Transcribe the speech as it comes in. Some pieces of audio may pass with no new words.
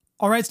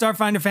Alright,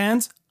 Starfinder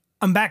fans,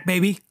 I'm back,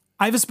 baby.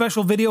 I have a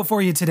special video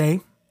for you today.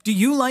 Do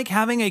you like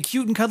having a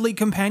cute and cuddly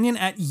companion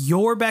at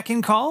your beck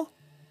and call?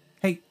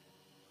 Hey,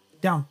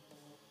 down.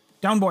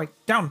 Down, boy,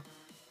 down.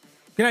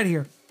 Get out of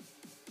here.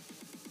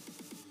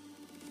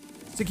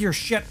 Stick your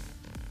shit.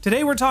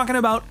 Today we're talking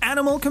about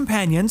animal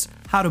companions,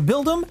 how to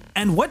build them,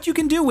 and what you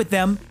can do with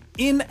them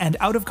in and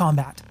out of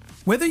combat.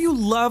 Whether you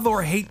love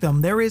or hate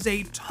them, there is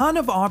a ton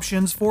of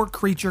options for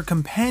creature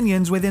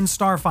companions within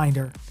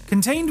Starfinder.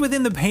 Contained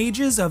within the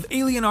pages of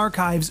Alien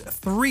Archives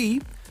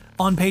 3,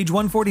 on page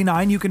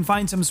 149 you can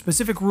find some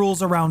specific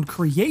rules around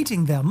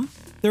creating them.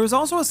 There is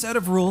also a set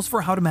of rules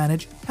for how to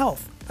manage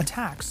health,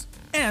 attacks,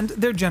 and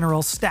their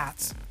general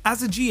stats.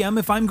 As a GM,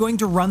 if I'm going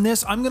to run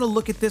this, I'm going to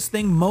look at this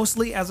thing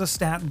mostly as a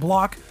stat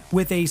block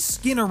with a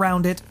skin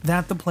around it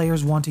that the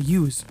players want to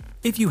use.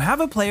 If you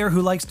have a player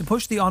who likes to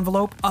push the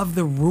envelope of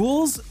the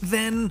rules,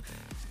 then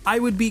I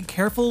would be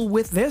careful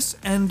with this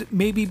and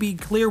maybe be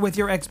clear with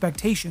your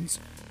expectations.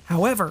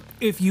 However,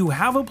 if you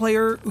have a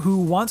player who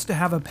wants to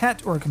have a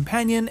pet or a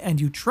companion and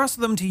you trust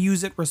them to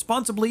use it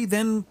responsibly,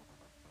 then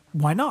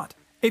why not?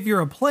 If you're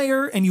a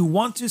player and you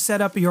want to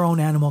set up your own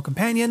animal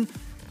companion,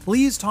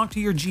 please talk to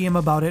your GM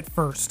about it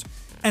first.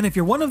 And if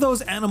you're one of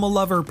those animal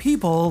lover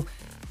people,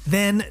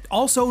 then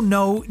also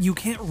know you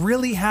can't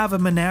really have a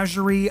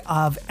menagerie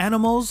of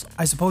animals.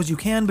 I suppose you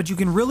can, but you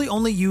can really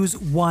only use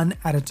one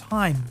at a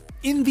time.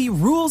 In the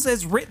rules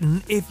as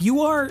written, if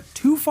you are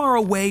too far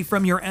away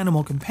from your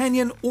animal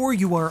companion or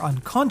you are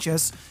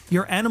unconscious,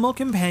 your animal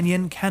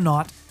companion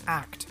cannot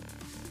act.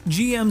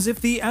 GMs,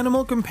 if the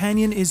animal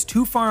companion is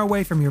too far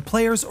away from your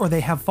players or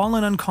they have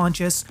fallen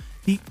unconscious,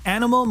 the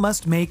animal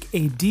must make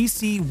a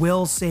DC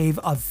will save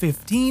of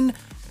 15.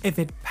 If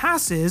it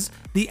passes,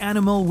 the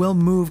animal will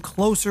move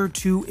closer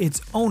to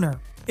its owner.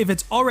 If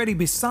it's already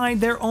beside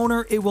their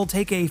owner, it will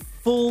take a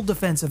full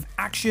defensive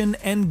action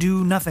and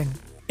do nothing.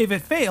 If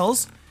it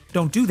fails,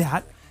 don't do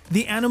that.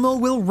 The animal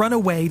will run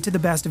away to the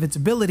best of its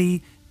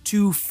ability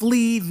to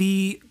flee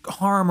the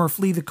harm or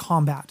flee the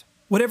combat.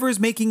 Whatever is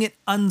making it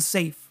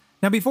unsafe.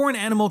 Now, before an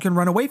animal can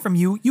run away from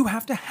you, you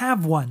have to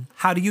have one.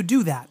 How do you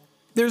do that?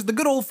 There's the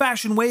good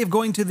old-fashioned way of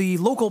going to the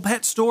local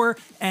pet store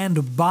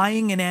and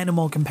buying an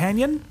animal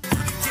companion.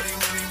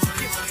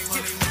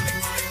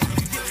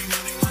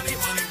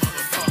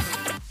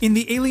 In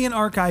the Alien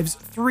Archives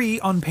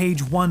 3 on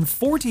page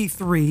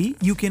 143,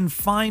 you can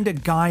find a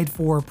guide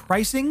for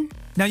pricing.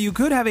 Now, you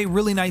could have a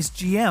really nice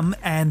GM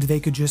and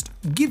they could just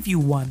give you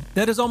one.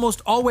 That is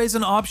almost always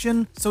an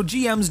option, so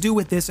GMs do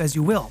with this as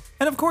you will.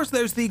 And of course,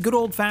 there's the good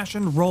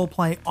old-fashioned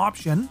roleplay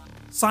option.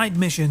 Side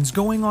missions,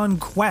 going on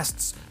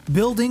quests,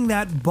 building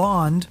that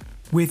bond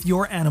with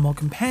your animal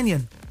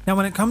companion. Now,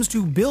 when it comes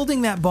to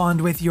building that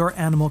bond with your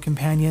animal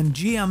companion,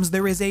 GMs,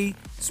 there is a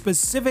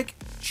specific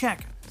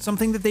check,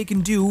 something that they can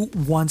do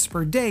once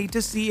per day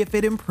to see if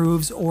it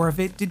improves or if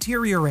it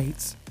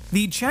deteriorates.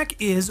 The check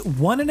is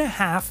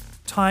 1.5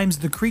 times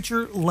the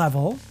creature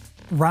level,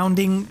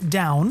 rounding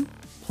down,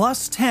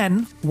 plus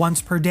 10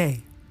 once per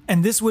day.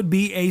 And this would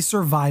be a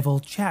survival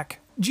check.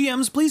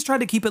 GMs, please try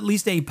to keep at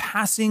least a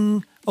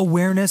passing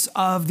awareness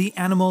of the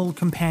animal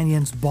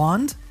companion's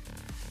bond.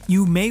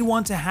 You may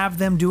want to have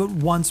them do it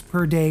once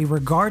per day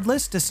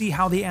regardless to see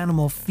how the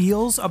animal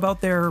feels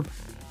about their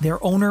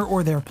owner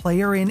or their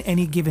player in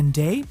any given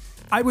day.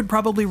 I would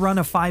probably run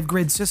a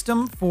 5-grid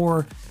system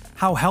for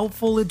how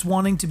helpful it's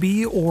wanting to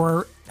be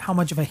or how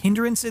much of a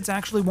hindrance it's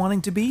actually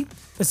wanting to be.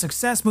 A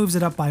success moves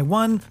it up by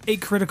 1, a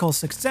critical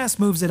success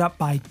moves it up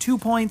by 2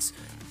 points,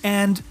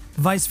 and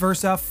vice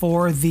versa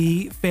for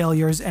the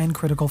failures and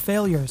critical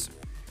failures.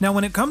 Now,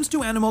 when it comes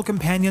to animal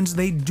companions,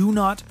 they do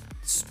not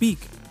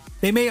speak.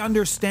 They may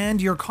understand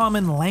your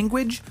common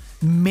language,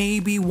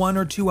 maybe one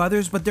or two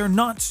others, but they're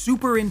not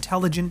super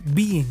intelligent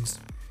beings.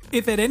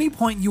 If at any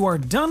point you are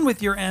done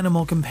with your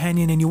animal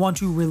companion and you want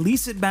to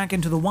release it back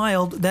into the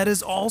wild, that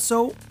is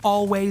also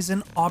always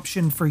an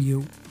option for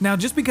you. Now,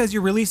 just because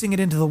you're releasing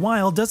it into the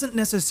wild doesn't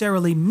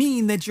necessarily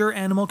mean that your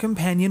animal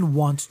companion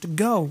wants to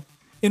go.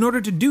 In order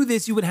to do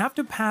this, you would have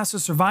to pass a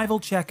survival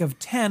check of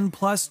 10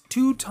 plus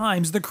 2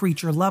 times the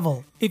creature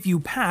level. If you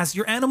pass,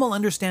 your animal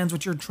understands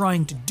what you're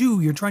trying to do.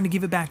 You're trying to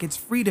give it back its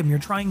freedom. You're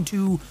trying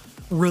to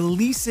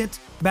release it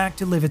back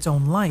to live its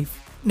own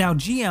life. Now,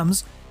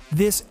 GMs,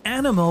 this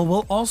animal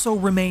will also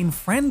remain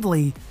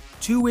friendly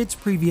to its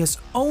previous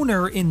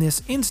owner in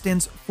this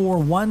instance for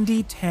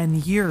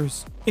 1d10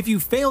 years. If you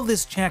fail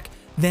this check,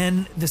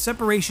 then the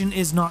separation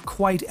is not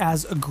quite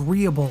as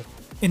agreeable.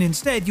 And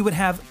instead, you would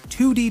have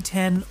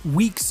 2d10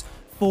 weeks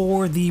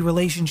for the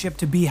relationship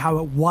to be how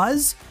it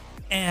was,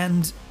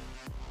 and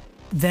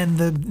then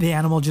the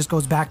animal just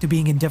goes back to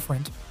being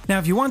indifferent. Now,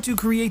 if you want to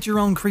create your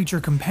own creature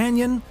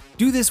companion,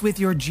 do this with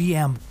your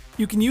GM.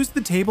 You can use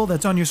the table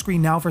that's on your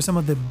screen now for some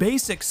of the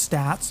basic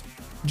stats.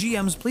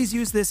 GMs, please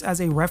use this as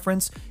a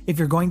reference if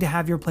you're going to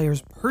have your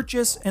players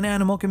purchase an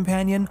animal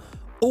companion,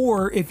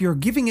 or if you're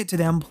giving it to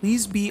them,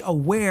 please be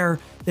aware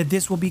that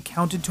this will be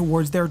counted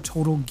towards their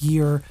total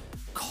gear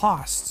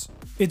costs.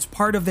 It's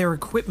part of their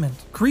equipment.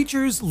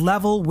 Creatures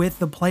level with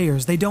the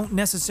players. They don't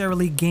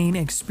necessarily gain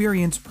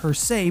experience per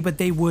se, but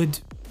they would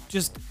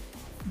just,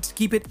 to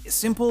keep it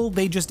simple,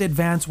 they just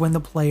advance when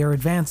the player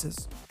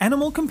advances.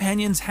 Animal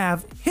companions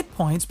have hit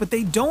points, but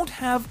they don't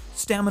have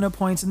stamina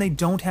points and they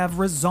don't have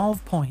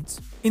resolve points.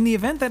 In the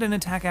event that an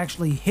attack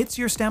actually hits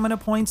your stamina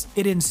points,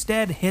 it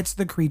instead hits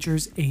the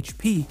creature's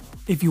HP.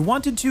 If you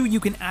wanted to, you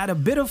can add a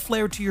bit of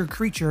flair to your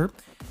creature.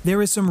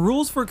 There is some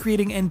rules for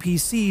creating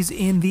NPCs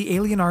in the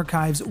Alien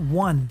Archives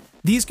 1.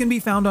 These can be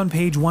found on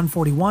page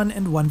 141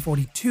 and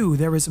 142.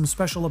 There is some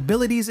special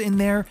abilities in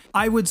there.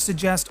 I would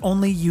suggest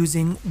only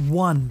using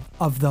one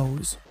of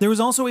those. There is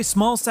also a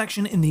small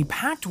section in the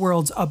Pact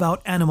Worlds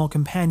about animal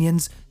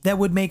companions that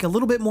would make a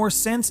little bit more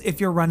sense if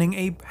you're running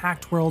a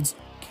Pact Worlds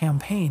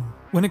campaign.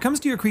 When it comes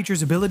to your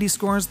creature's ability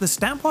scores, the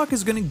stat block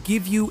is going to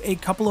give you a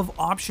couple of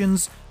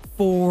options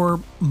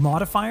for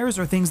modifiers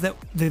or things that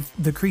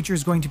the creature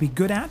is going to be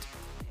good at.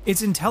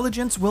 Its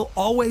intelligence will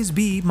always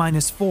be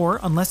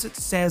 -4 unless it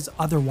says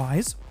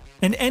otherwise,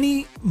 and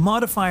any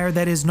modifier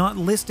that is not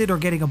listed or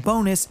getting a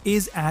bonus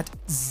is at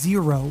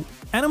 0.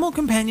 Animal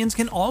companions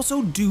can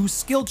also do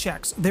skill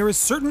checks. There is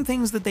certain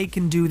things that they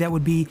can do that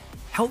would be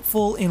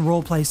helpful in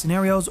roleplay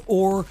scenarios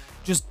or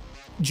just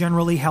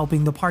generally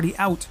helping the party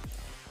out.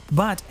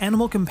 But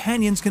animal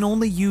companions can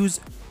only use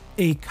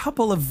a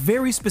couple of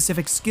very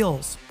specific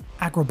skills: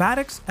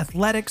 acrobatics,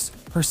 athletics,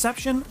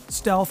 perception,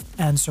 stealth,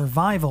 and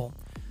survival.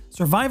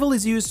 Survival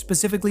is used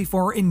specifically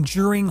for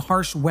enduring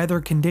harsh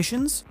weather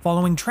conditions,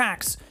 following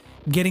tracks,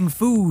 getting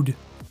food,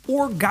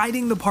 or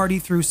guiding the party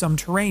through some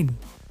terrain.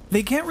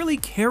 They can't really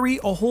carry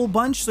a whole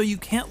bunch, so you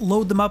can't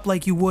load them up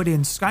like you would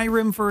in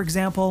Skyrim, for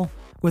example,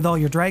 with all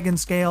your dragon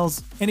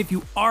scales. And if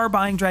you are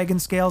buying dragon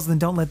scales, then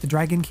don't let the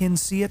dragonkin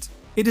see it.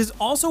 It is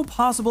also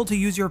possible to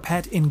use your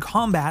pet in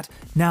combat.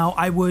 Now,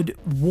 I would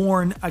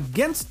warn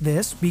against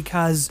this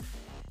because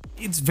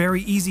it's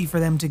very easy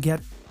for them to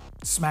get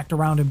smacked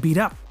around and beat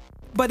up.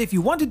 But if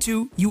you wanted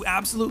to, you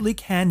absolutely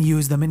can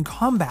use them in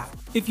combat.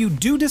 If you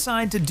do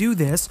decide to do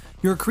this,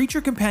 your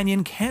creature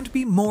companion can't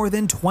be more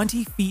than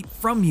 20 feet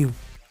from you.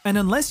 And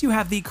unless you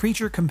have the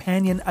creature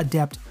companion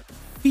adept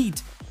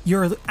feat,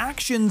 your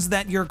actions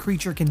that your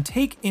creature can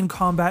take in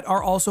combat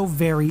are also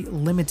very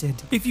limited.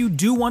 If you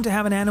do want to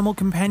have an animal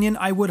companion,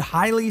 I would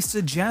highly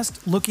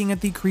suggest looking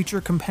at the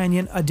creature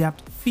companion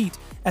adept feat,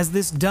 as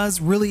this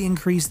does really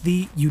increase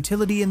the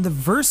utility and the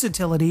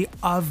versatility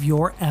of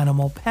your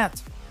animal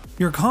pet.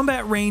 Your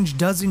combat range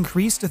does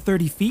increase to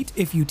 30 feet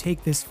if you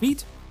take this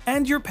feat,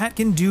 and your pet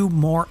can do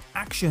more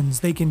actions.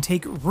 They can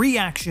take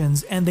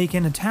reactions, and they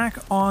can attack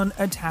on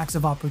attacks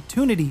of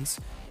opportunities.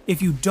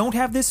 If you don't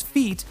have this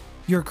feat,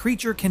 your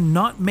creature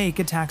cannot make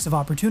attacks of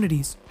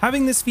opportunities.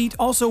 Having this feat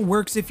also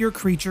works if your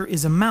creature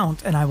is a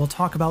mount, and I will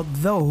talk about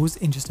those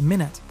in just a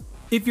minute.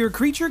 If your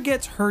creature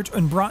gets hurt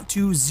and brought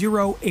to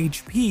 0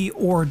 HP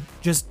or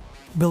just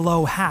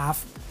below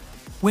half,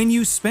 when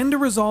you spend a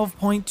resolve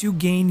point to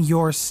gain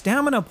your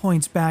stamina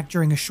points back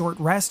during a short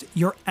rest,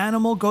 your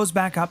animal goes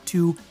back up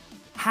to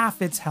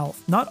half its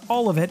health. Not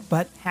all of it,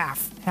 but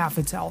half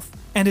its health.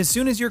 And as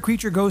soon as your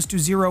creature goes to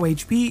 0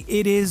 HP,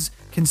 it is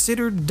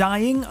considered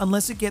dying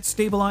unless it gets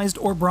stabilized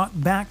or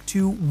brought back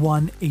to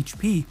 1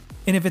 HP.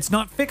 And if it's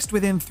not fixed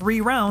within 3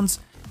 rounds,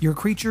 your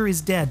creature is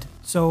dead.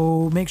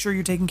 So make sure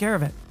you're taking care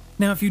of it.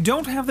 Now, if you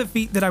don't have the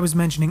feat that I was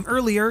mentioning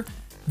earlier,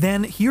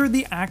 then here are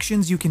the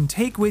actions you can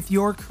take with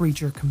your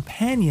creature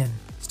companion.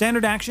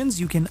 Standard actions: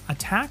 you can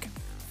attack,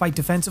 fight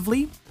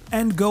defensively,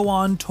 and go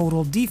on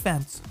total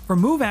defense. For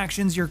move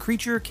actions, your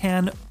creature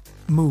can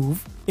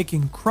move, it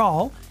can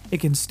crawl, it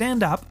can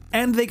stand up,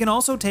 and they can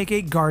also take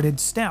a guarded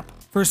step.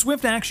 For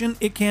swift action,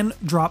 it can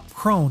drop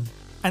prone.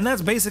 And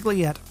that's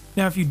basically it.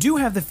 Now, if you do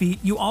have the feat,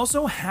 you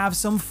also have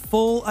some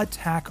full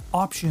attack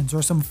options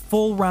or some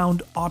full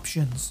round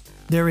options.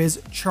 There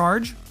is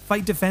charge,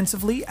 fight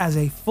defensively as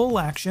a full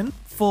action,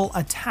 full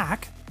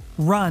attack,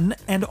 run,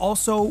 and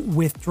also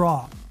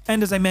withdraw.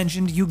 And as I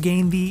mentioned, you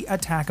gain the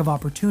attack of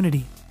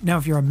opportunity. Now,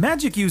 if you're a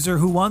magic user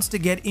who wants to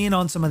get in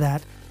on some of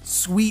that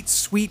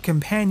sweet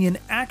companion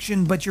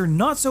action, but you're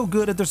not so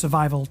good at the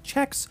survival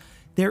checks,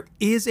 there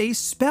is a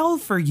spell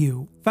for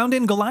you. Found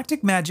in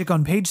Galactic Magic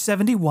on page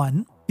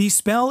 71, the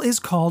spell is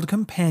called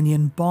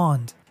Companion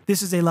Bond.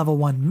 This is a level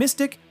 1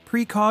 Mystic,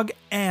 Precog,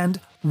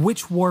 and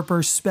Witch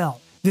Warper spell.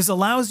 This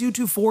allows you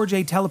to forge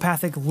a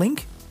telepathic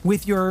link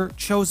with your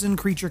chosen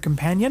creature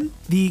companion.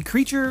 The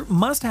creature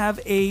must have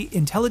a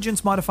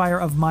intelligence modifier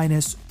of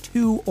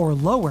 -2 or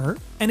lower,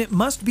 and it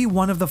must be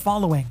one of the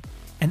following: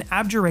 an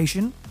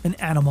abjuration, an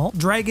animal,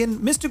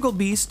 dragon, mystical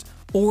beast,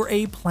 or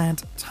a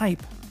plant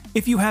type.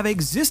 If you have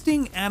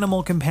existing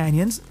animal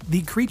companions,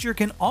 the creature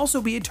can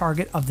also be a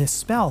target of this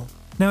spell.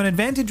 Now, an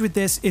advantage with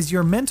this is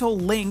your mental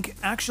link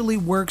actually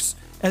works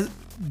as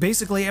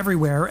basically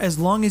everywhere as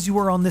long as you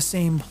are on the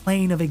same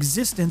plane of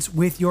existence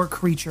with your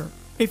creature.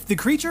 If the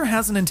creature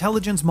has an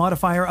intelligence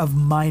modifier of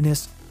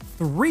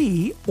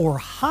 -3 or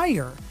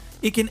higher,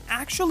 it can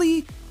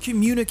actually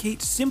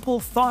communicate simple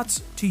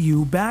thoughts to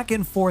you back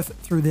and forth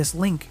through this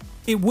link.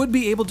 It would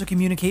be able to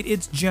communicate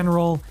its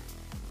general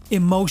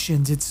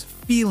emotions, its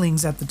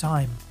feelings at the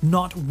time.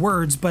 Not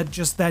words, but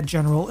just that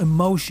general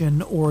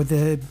emotion or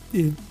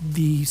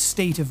the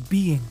state of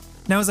being.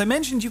 Now, as I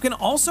mentioned, you can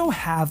also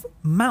have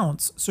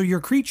mounts, so your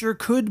creature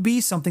could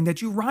be something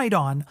that you ride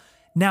on.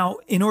 Now,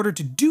 in order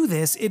to do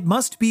this, it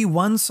must be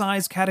one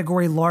size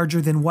category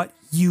larger than what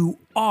you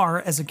are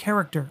as a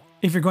character.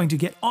 If you're going to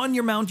get on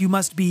your mount, you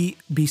must be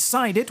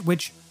beside it,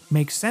 which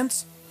makes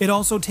sense. It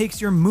also takes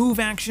your move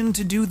action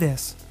to do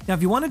this. Now,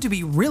 if you want it to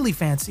be really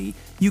fancy,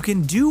 you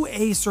can do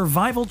a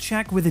survival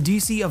check with a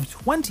DC of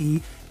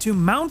 20 to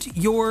mount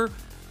your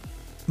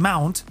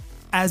mount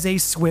as a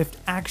swift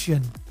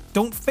action.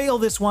 Don't fail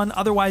this one,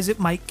 otherwise it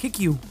might kick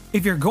you.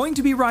 If you're going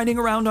to be riding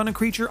around on a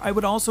creature, I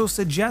would also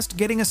suggest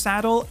getting a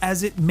saddle,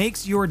 as it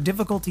makes your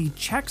difficulty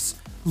checks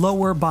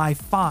lower by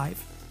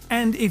 5.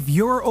 And if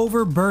you're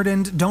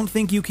overburdened, don't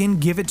think you can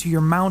give it to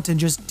your mount and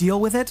just deal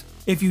with it.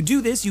 If you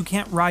do this, you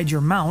can't ride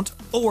your mount,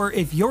 or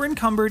if you're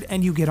encumbered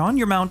and you get on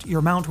your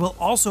mount will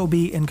also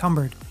be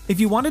encumbered. If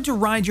you wanted to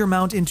ride your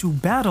mount into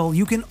battle,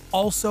 you can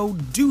also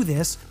do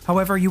this.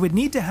 However, you would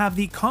need to have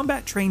the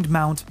combat-trained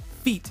mount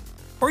feat,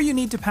 or you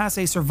need to pass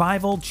a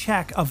survival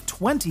check of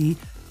 20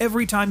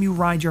 every time you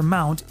ride your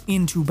mount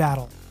into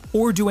battle,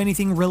 or do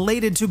anything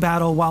related to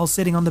battle while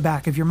sitting on the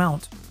back of your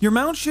mount. Your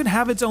mount should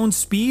have its own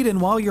speed,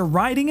 and while you're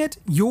riding it,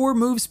 your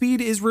move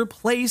speed is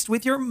replaced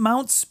with your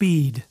mount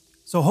speed.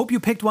 So hope you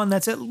picked one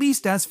that's at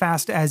least as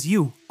fast as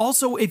you.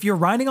 Also, if you're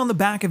riding on the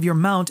back of your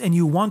mount and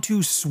you want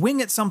to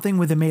swing at something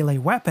with a melee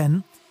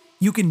weapon,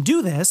 you can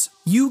do this.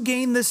 You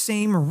gain the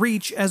same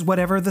reach as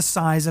whatever the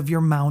size of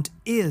your mount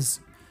is.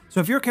 So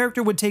if your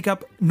character would take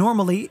up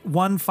normally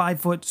one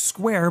 5-foot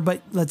square,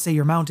 but let's say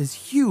your mount is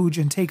huge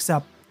and takes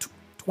up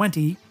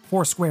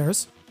 24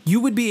 squares, you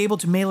would be able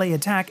to melee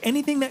attack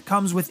anything that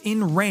comes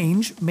within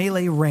range,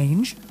 melee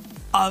range,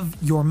 of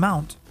your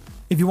mount.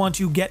 If you want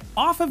to get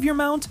off of your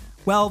mount,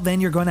 well, then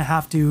you're going to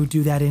have to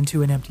do that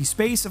into an empty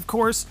space, of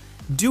course.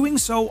 Doing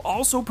so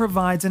also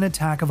provides an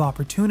attack of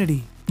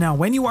opportunity. Now,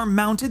 when you are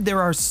mounted,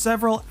 there are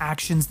several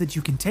actions that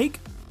you can take.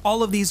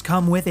 All of these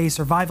come with a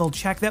survival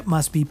check that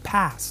must be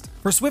passed.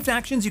 For swift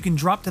actions, you can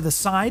drop to the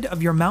side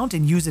of your mount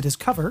and use it as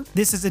cover.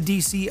 This is a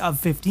DC of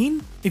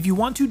 15. If you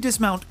want to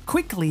dismount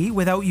quickly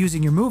without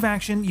using your move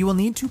action, you will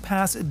need to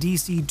pass a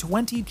DC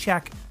 20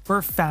 check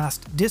for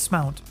fast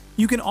dismount.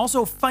 You can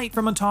also fight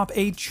from atop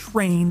a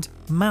trained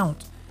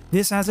mount.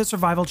 This has a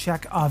survival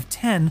check of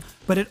 10,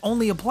 but it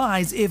only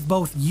applies if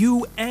both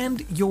you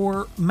and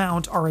your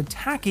mount are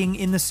attacking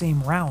in the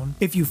same round.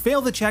 If you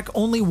fail the check,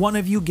 only one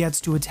of you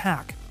gets to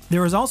attack.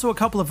 There is also a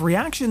couple of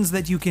reactions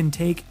that you can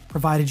take,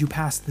 provided you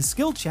pass the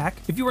skill check.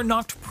 If you are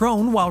knocked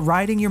prone while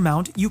riding your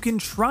mount, you can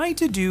try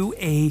to do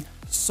a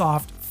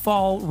soft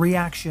fall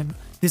reaction.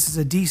 This is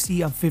a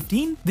DC of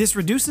 15. This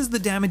reduces the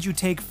damage you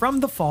take from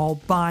the fall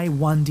by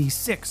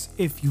 1d6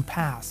 if you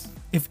pass.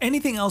 If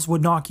anything else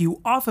would knock you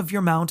off of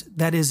your mount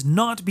that is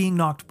not being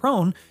knocked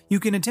prone,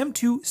 you can attempt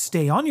to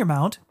stay on your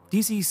mount.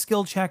 DC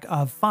skill check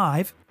of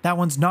 5. That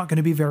one's not going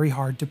to be very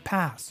hard to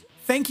pass.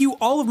 Thank you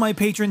all of my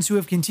patrons who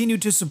have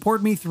continued to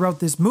support me throughout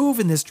this move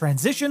and this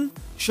transition.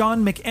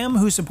 Sean McM,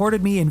 who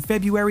supported me in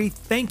February,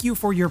 thank you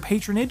for your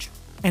patronage.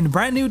 And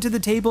brand new to the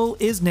table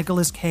is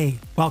Nicholas K.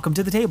 Welcome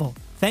to the table.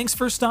 Thanks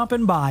for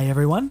stopping by,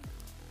 everyone.